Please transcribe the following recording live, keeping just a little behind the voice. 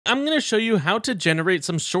I'm going to show you how to generate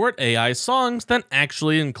some short AI songs that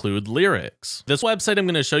actually include lyrics. This website I'm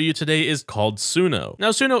going to show you today is called SUNO. Now,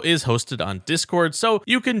 SUNO is hosted on Discord, so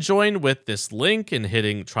you can join with this link and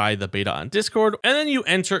hitting try the beta on Discord, and then you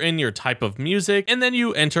enter in your type of music, and then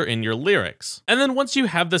you enter in your lyrics. And then once you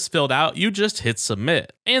have this filled out, you just hit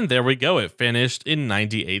submit. And there we go, it finished in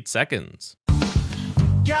 98 seconds.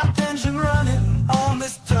 Got engine running on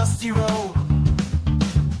this dusty road.